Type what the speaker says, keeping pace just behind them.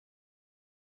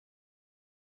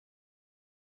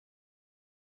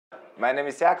My name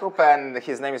is Jakub and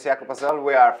his name is Jakub as well.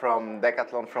 We are from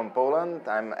Decathlon from Poland.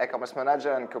 I'm eCommerce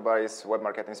manager and Kuba is web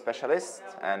marketing specialist,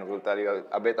 and we'll tell you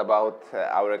a bit about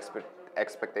our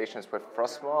expectations with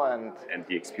FROSMO and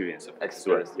the experience of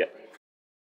experience. Yeah.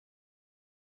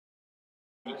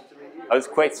 I was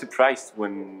quite surprised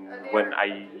when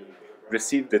I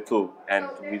received the tool and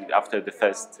after the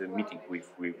first meeting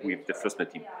with the FROSMO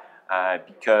team,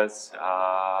 because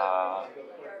I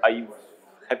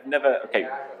have never. Okay,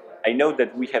 I know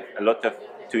that we have a lot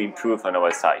to improve on our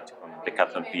site on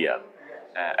Decathlon PL,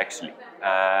 actually,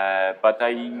 but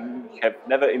I have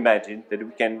never imagined that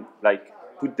we can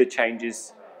put the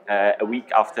changes a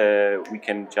week after we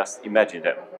can just imagine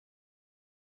them.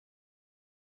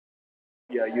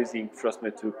 We are using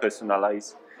FROSMO to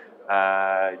personalize,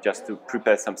 just to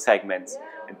prepare some segments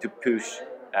and to push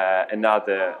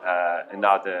another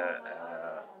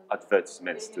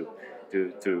advertisements to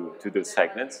those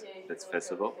segments. That's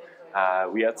first of all.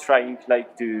 We are trying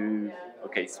to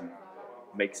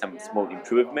make some small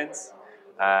improvements.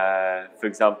 For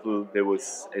example, there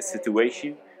was a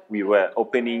situation we were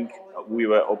opening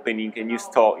a new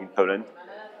store in Poland,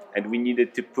 and we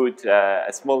needed to put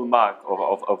a small mark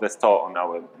of a store on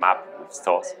our map with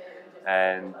stores.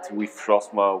 And with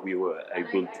FROSMO, we were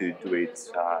able to do it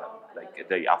like a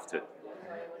day after.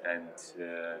 And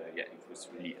yeah, it was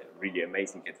really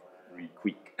amazing and really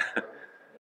quick.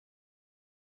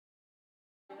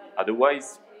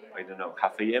 Otherwise, I don't know,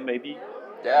 half a year maybe?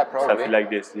 Yeah, probably. Something like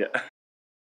this, yeah.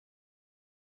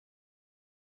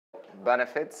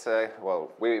 Benefits,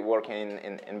 well, we work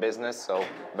in business, so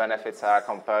benefits are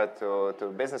compared to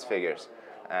business figures.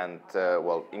 And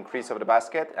well, increase of the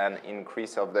basket and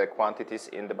increase of the quantities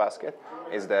in the basket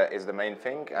is the main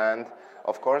thing. And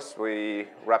of course, we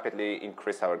rapidly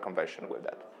increase our conversion with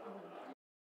that.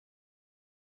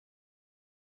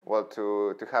 Well,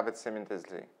 to have it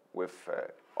simultaneously with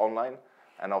online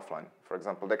and offline. For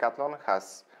example,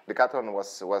 Decathlon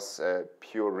was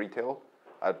pure retail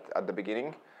at the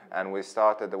beginning. And we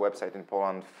started the website in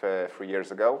Poland 3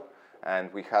 years ago,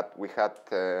 and we had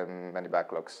many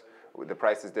backlogs. The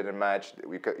prices didn't match.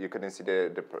 You couldn't see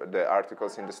the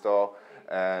articles in the store,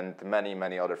 and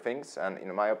many other things. And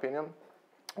in my opinion,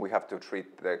 we have to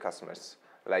treat the customers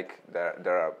like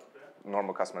they're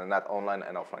normal customers, not online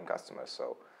and offline customers.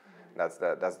 So that's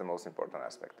the most important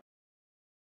aspect.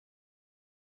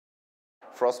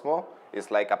 FROSMO is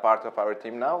like a part of our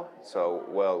team now, so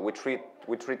well we treat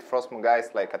FROSMO guys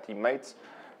like a teammates.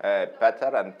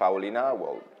 Peter and Paulina,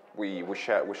 well, we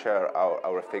share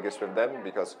our figures with them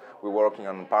because we're working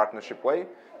on a partnership way.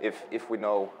 If we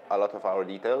know a lot of our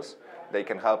details, they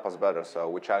can help us better. So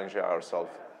we challenge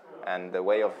ourselves, and the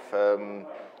way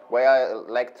I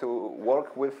like to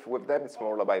work with them, it's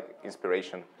more about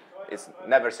inspiration. It's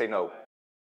never say no.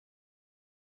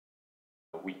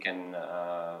 We can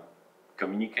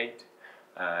communicate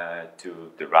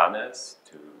to the runners,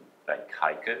 to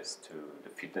hikers, to the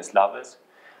fitness lovers,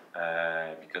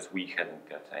 because we hadn't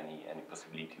got any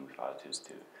possibility with others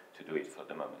to do it for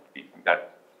the moment,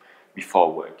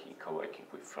 before co-working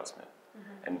with FROSMO.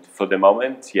 And for the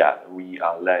moment, yeah, we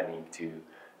are learning to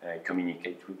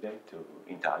communicate with them, to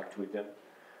interact with them,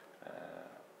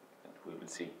 and we will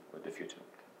see what the future will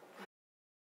bring.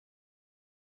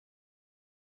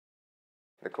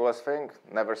 The coolest thing,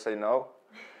 never say no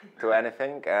to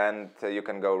anything, and you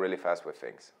can go really fast with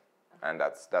things. And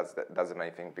that's the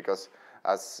main thing, because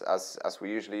as we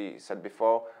usually said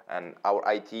before, and our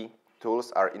IT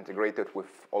tools are integrated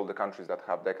with all the countries that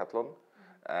have Decathlon,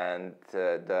 and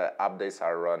the updates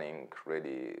are running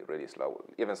really slow,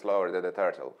 even slower than the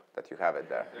turtle that you have it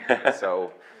there.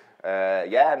 So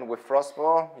yeah, and with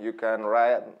FROSMO you can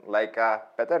ride like a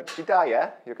better cheetah, yeah?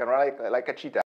 You can ride like a cheetah.